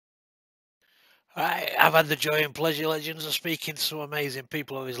I've had the joy and pleasure, legends, of speaking to some amazing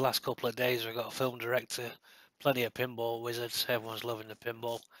people over these last couple of days. We've got a film director, plenty of pinball wizards. Everyone's loving the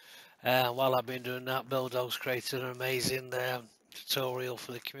pinball. While I've been doing that, Bulldog's created an amazing tutorial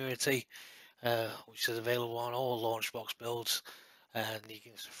for the community, which is available on all Launchbox builds. And you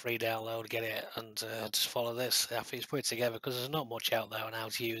can free download, get it, and just follow this. I think it's put it together because there's not much out there on how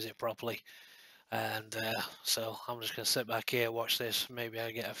to use it properly. And so I'm just going to sit back here, watch this. Maybe I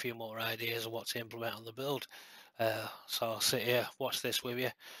get a few more ideas of what to implement on the build. So I'll sit here, watch this with you,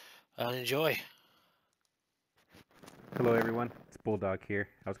 and enjoy. Hello everyone, it's Bulldog here.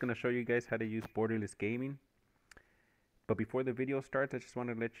 I was going to show you guys how to use Borderless Gaming. But before the video starts, I just want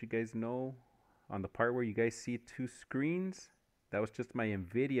to let you guys know on the part where you guys see two screens, that was just my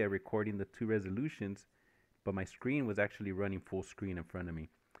NVIDIA recording the two resolutions, but my screen was actually running full screen in front of me.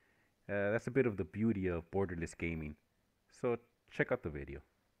 That's a bit of the beauty of Borderless Gaming. So check out the video.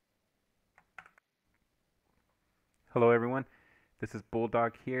 Hello everyone, this is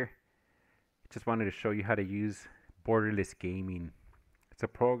Bulldog here. Just wanted to show you how to use Borderless Gaming. It's a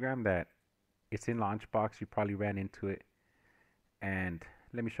program that it's in Launchbox. You probably ran into it, and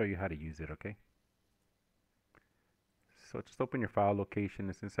let me show you how to use it, okay? So just open your file location.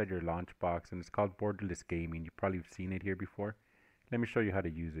 It's inside your Launchbox, and it's called Borderless Gaming. You probably have seen it here before. Let me show you how to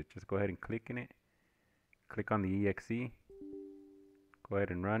use it. Just go ahead and click in it. Click on the exe. Go ahead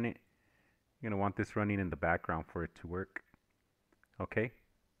and run it. You're going to want this running in the background for it to work. Okay?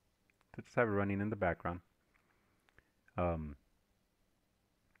 So just have it running in the background. I'm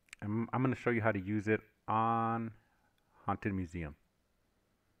going to show you how to use it on Haunted Museum.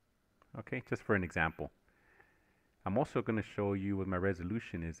 Okay, just for an example. I'm also going to show you what my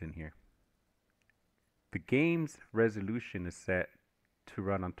resolution is in here. The game's resolution is set to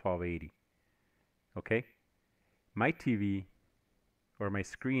run on 1280. Okay? My TV or my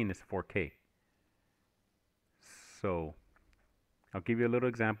screen is 4K. So I'll give you a little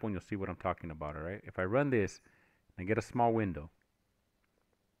example and you'll see what I'm talking about, alright? If I run this and get a small window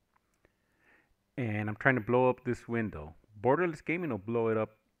and I'm trying to blow up this window, Borderless Gaming will blow it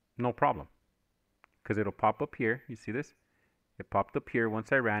up no problem, because it'll pop up here. You see this? It popped up here.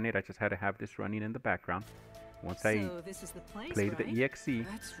 Once I ran it, I just had to have this running in the background. Once I played the exe,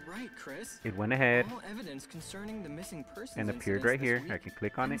 that's right, Chris. It went ahead All evidence concerning the missing persons and appeared right here. I can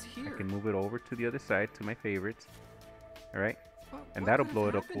click on it. I can move it over to the other side to my favorites. Alright? And that'll blow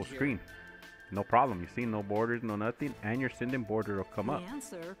it up full screen. No problem. You see, no borders, no nothing, and your sending border will come up. The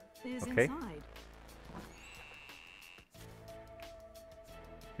answer is okay? Inside.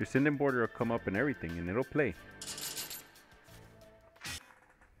 Your sending border will come up and everything, and it'll play.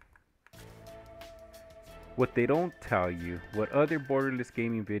 What they don't tell you, what other Borderless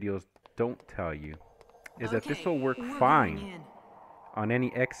Gaming videos don't tell you, is that this will work fine on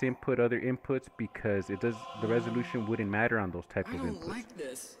any X input, other inputs, because it does, the resolution wouldn't matter on those type of inputs. Like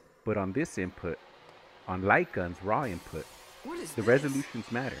this. But on this input, on light guns, raw input, the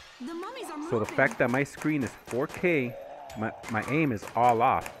resolutions matter. So the fact that my screen is 4K, my aim is all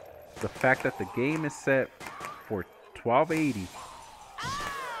off. The fact that the game is set for 1280,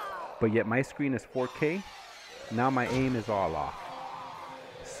 but yet my screen is 4K, now my aim is all off.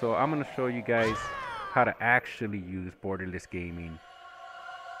 So I'm going to show you guys how to actually use Borderless Gaming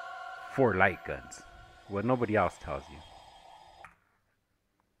for light guns, what nobody else tells you.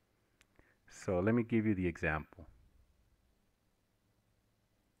 So let me give you the example.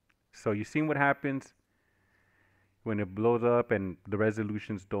 So you've seen what happens when it blows up and the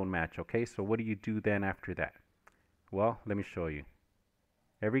resolutions don't match, okay? So what do you do then after that? Well, let me show you.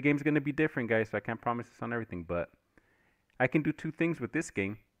 Every game's going to be different, guys, so I can't promise this on everything, but I can do two things with this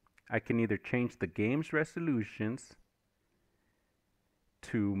game. I can either change the game's resolutions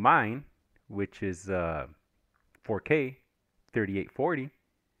to mine, which is 4K 3840,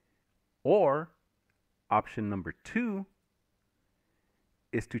 or option number 2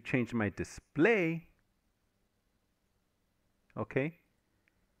 is to change my display. Okay,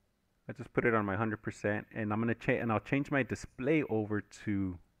 I just put it on my 100%, and I'm gonna I'll change my display over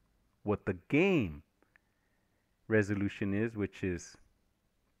to what the game resolution is, which is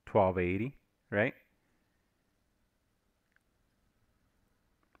 1280, right?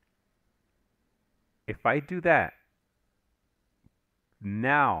 If I do that,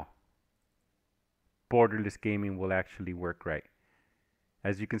 now Borderless Gaming will actually work right.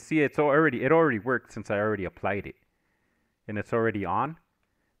 As you can see, it already worked since I already applied it. And it's already on,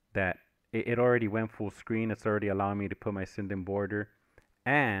 that it already went full screen. It's already allowing me to put my sending border.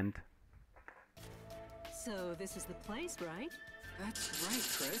 And so this is the place, right? That's right,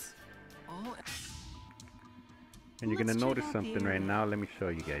 Chris. And you're gonna notice something right now. Let me show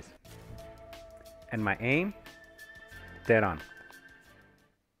you guys. And my aim, dead on.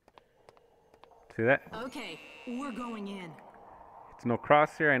 See that? Okay, we're going in. It's no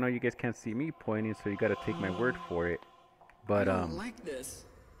crosshair. I know you guys can't see me pointing, so you gotta take my word for it. But I don't like this.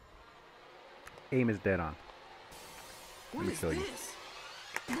 aim is dead on. What is this?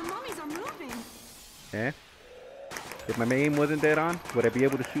 The mummies are moving. Eh? If my aim wasn't dead on, would I be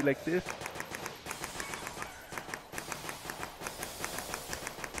able to shoot like this?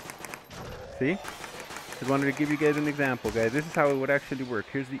 See? Just wanted to give you guys an example, guys. This is how it would actually work.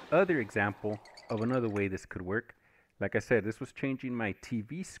 Here's the other example of another way this could work. Like I said, this was changing my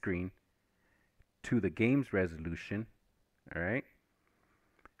TV screen to the game's resolution. Alright?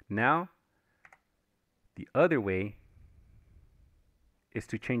 Now, the other way is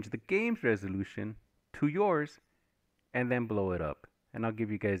to change the game's resolution to yours and then blow it up. And I'll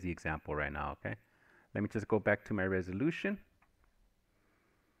give you guys the example right now, okay? Let me just go back to my resolution.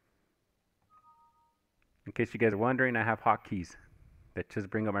 In case you guys are wondering, I have hotkeys that just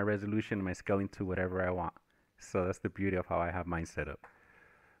bring up my resolution and my scaling to whatever I want. So that's the beauty of how I have mine set up.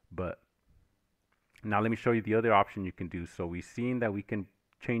 But now let me show you the other option you can do. So we've seen that we can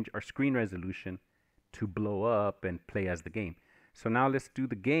change our screen resolution to blow up and play as the game. So now let's do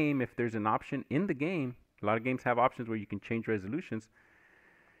the game. If there's an option in the game, a lot of games have options where you can change resolutions.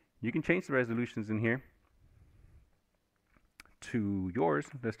 You can change the resolutions in here to yours.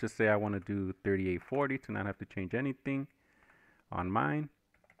 Let's just say I want to do 3840 to not have to change anything on mine.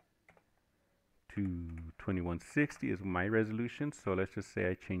 To 2160 is my resolution. So let's just say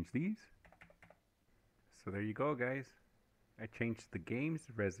I change these. So there you go, guys. I changed the game's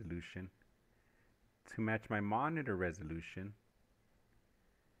resolution to match my monitor resolution.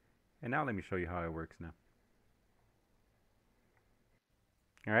 And now let me show you how it works now.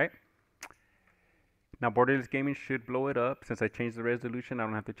 Alright. Now Borderless Gaming should blow it up. Since I changed the resolution, I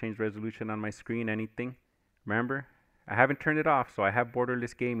don't have to change the resolution on my screen, anything. Remember, I haven't turned it off, so I have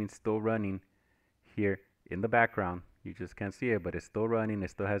Borderless Gaming still running here in the background. You just can't see it, but it's still running. It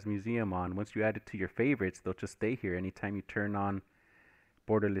still has museum on. Once you add it to your favorites, they'll just stay here. Anytime you turn on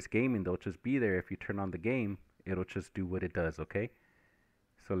Borderless Gaming, they'll just be there. If you turn on the game, it'll just do what it does, okay?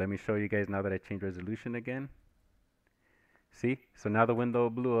 So let me show you guys now that I changed resolution again. See? So now the window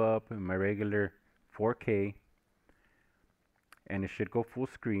blew up in my regular 4K. And it should go full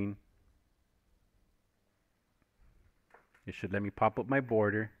screen. It should let me pop up my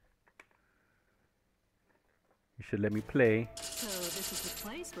border. It should let me play. So this is the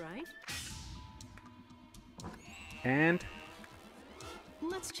place, right? And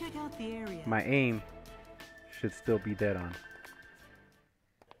Let's check out the area. my aim should still be dead on.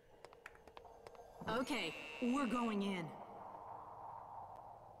 Okay, we're going in.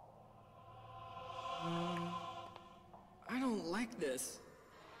 I don't like this.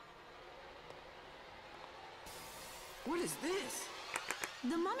 What is this?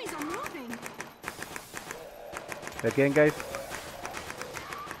 The mummies are moving. Again, guys.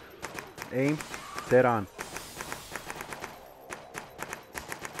 Aim dead on.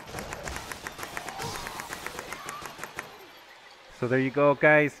 So there you go,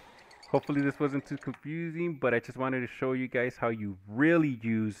 guys. Hopefully this wasn't too confusing, but I just wanted to show you guys how you really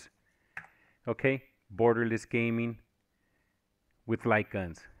use, okay, borderless gaming with light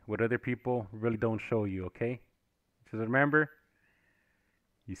guns. What other people really don't show you, okay? Just remember,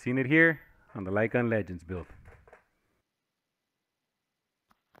 you've seen it here on the Light Gun Legends build.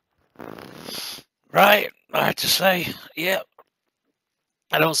 Right, I have to say, yeah,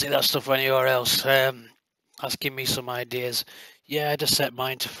 I don't see that stuff anywhere else. That's giving me some ideas. Yeah, I just set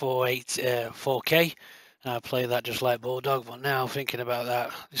mine to 4K. And I play that just like Bulldog. But now thinking about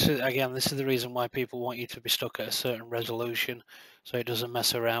that, this is the reason why people want you to be stuck at a certain resolution, so it doesn't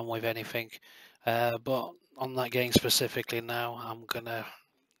mess around with anything. But on that game specifically now, I'm gonna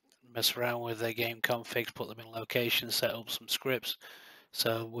mess around with the game configs, put them in location, set up some scripts.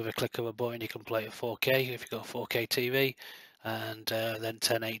 So with a click of a button, you can play at 4K if you've got 4K TV, and then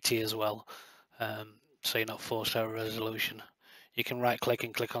 1080 as well. So you're not forced out of resolution. You can right click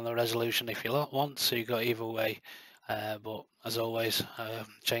and click on the resolution if you want, so you got either way. But as always,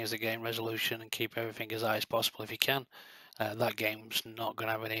 change the game resolution and keep everything as high as possible if you can. That game's not going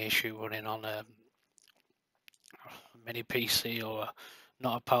to have any issue running on a mini PC or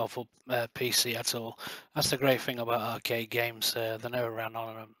not a powerful PC at all. That's the great thing about arcade games. They never ran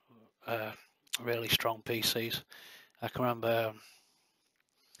on really strong PCs. I can remember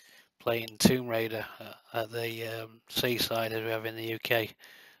playing Tomb Raider at the seaside as we have in the UK,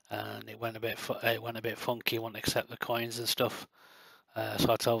 and it went a bit funky. Wouldn't accept the coins and stuff.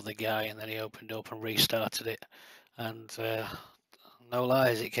 So I told the guy, and then he opened up and restarted it, and no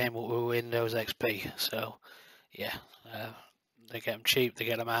lies, it came up with Windows XP. So yeah, they get them cheap, they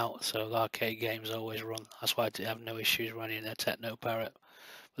get them out. So the arcade games always run. That's why I have no issues running a Techno Parrot.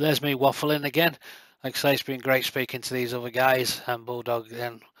 But there's me waffling again. Like I say, it's been great speaking to these other guys, and Bulldog,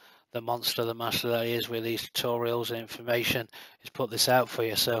 then the monster, the master that he is with these tutorials and information, has put this out for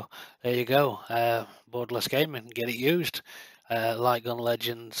you. So there you go, Borderless Gaming, get it used. Light Gun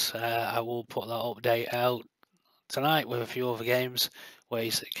Legends, I will put that update out tonight with a few other games where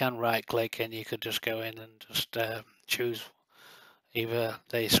you can right click and you could just go in and just choose either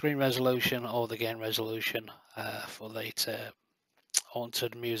the screen resolution or the game resolution for the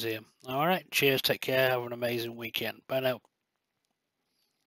Haunted Museum. All right, cheers, take care, have an amazing weekend. Bye now.